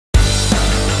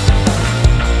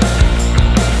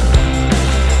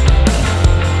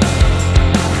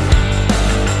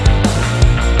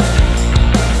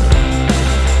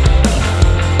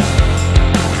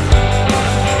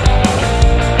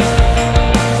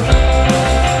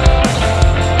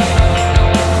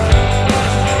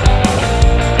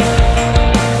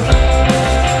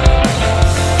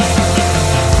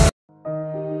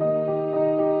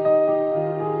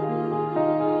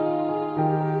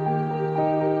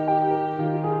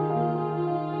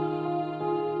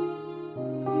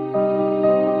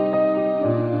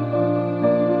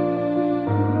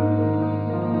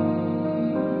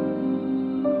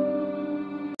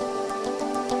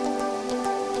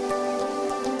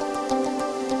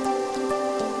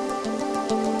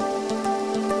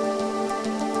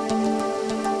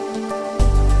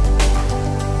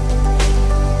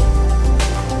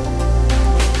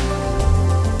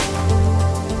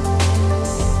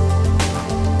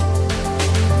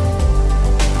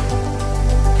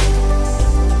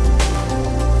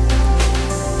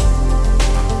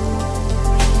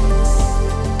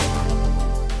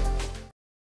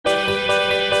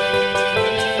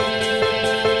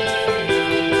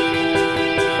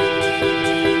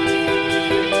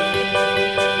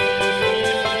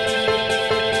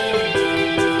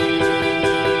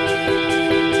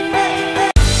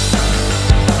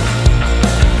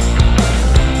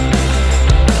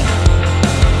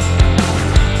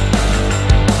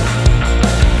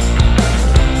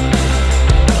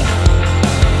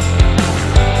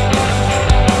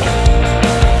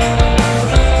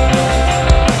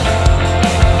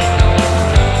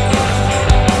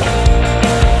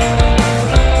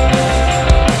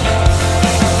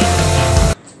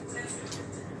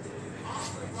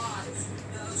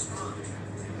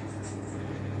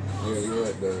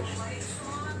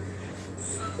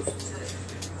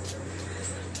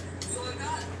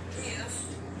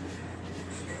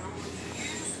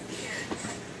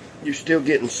You're still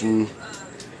getting some.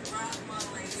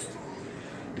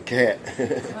 The cat,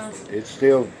 it's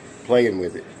still playing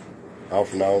with it,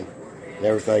 off and on, and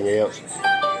everything else.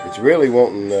 It's really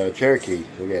wanting Cherokee.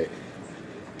 Look at it.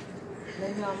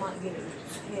 Maybe I might get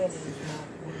its head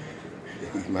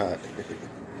in his mouth.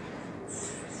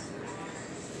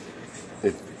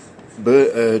 You might.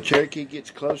 But Cherokee gets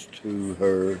close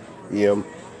to him,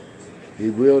 he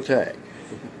will attack.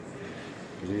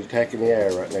 He's attacking the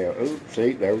air right now. Oh,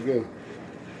 see, there we go.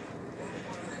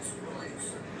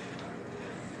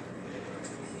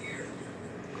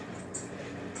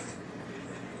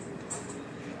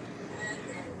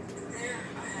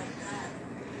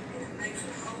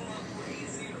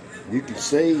 You can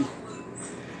see,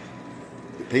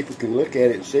 people can look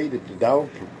at it and see that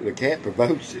the cat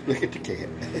provokes it. Look at the cat.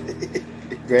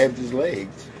 It grabs his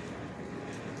legs.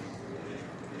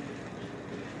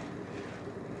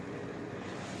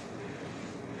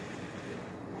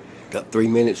 Got 3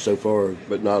 minutes so far,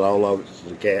 but not all of it's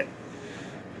the cat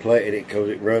playing it because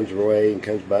it runs away and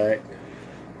comes back.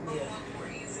 Yeah.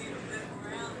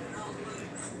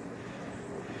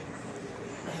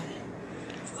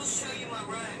 I'll show you my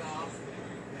rag off.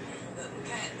 The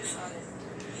cat decided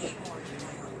he wanted to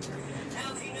lay on.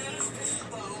 Now, if you notice, this is a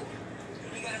bowl.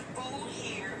 You got a bowl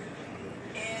here,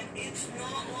 and it's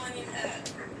not lining up.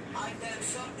 I've done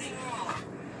something wrong.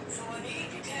 So I need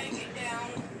to take it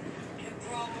down to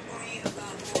probably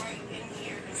about right in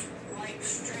here, this white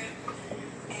strip,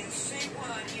 and see what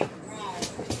I did wrong,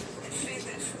 and see if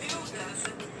it still does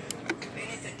it. And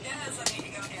if it does, I need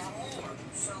to go down more.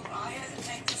 So I had to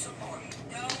take this apart. You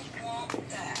don't want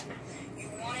that. You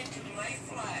want it to lay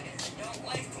flat. If it don't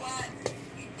lay flat,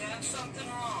 you've done something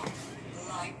wrong,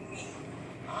 like me.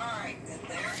 Alright, then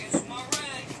there is my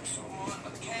rag. So I want a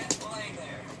cat lay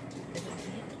there.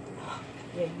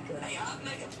 Yeah, you got it. Hey, I'd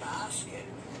make a basket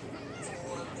for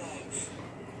one of those.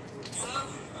 So,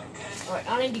 okay. Alright,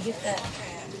 I need to get that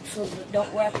so that it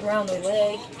don't wrap around the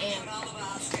leg and... Put all the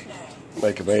basket down.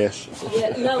 Make a mess.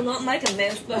 Yeah, no, not make a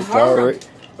mess, but hurt Sorry. 'em.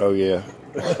 Oh yeah.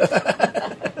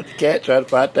 The cat tried to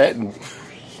fight that and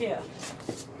Yeah.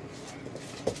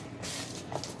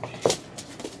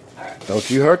 don't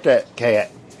you hurt that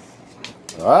cat.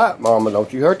 Alright, Mama,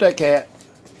 don't you hurt that cat.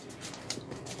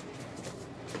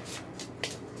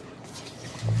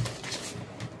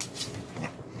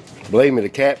 Believe me, the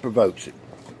cat provokes it.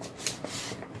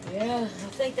 Yeah, I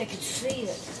think they could see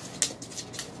it.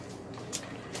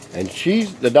 And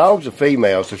the dog's a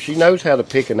female, so she knows how to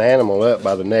pick an animal up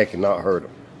by the neck and not hurt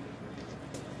them.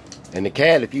 And the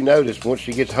cat, if you notice, once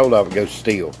she gets hold of it, goes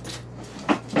still.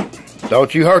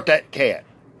 Don't you hurt that cat.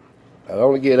 I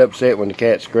only get upset when the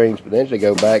cat screams, but then they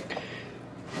go back.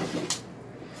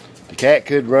 The cat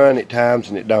could run at times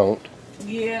and it don't.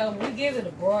 Yeah, we give it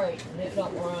a break and it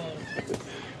don't run.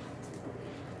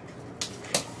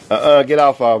 Get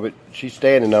off of it. She's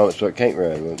standing on it, so it can't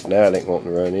run. Now it ain't wanting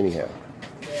to run anyhow.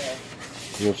 Yeah.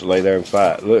 He wants to lay there and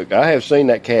fight. Look, I have seen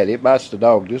that cat. It bites the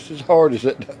dog just as hard as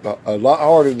a lot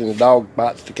harder than the dog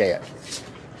bites the cat.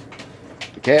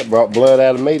 The cat brought blood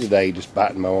out of me today just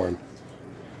biting my arm.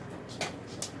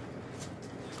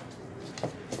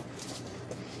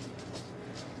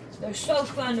 They're so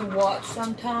fun to watch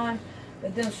sometimes,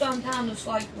 but then sometimes it's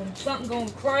like when something going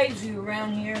crazy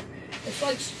around here, it's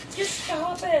like, just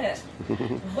stop it.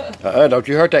 Don't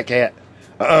you hurt that cat.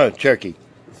 Cherokee.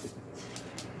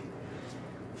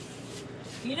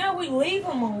 You know, we leave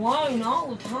them alone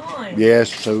all the time.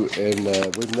 Yes, so, and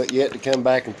we've not yet to come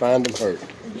back and find them hurt.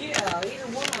 Yeah, either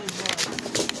one of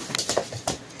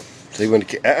them. See when the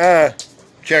cat,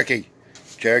 Cherokee.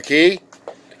 Cherokee.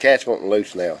 The cat's wanting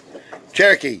loose now.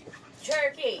 Cherokee.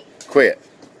 Cherokee. Quit.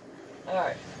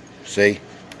 Alright. See?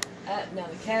 Now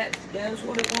the cat does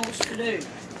what it wants to do.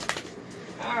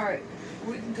 Alright,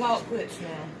 we can call it quits now.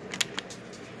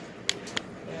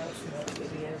 Yeah, that's enough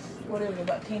video. Whatever,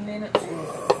 about 10 minutes?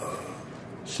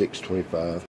 6:25.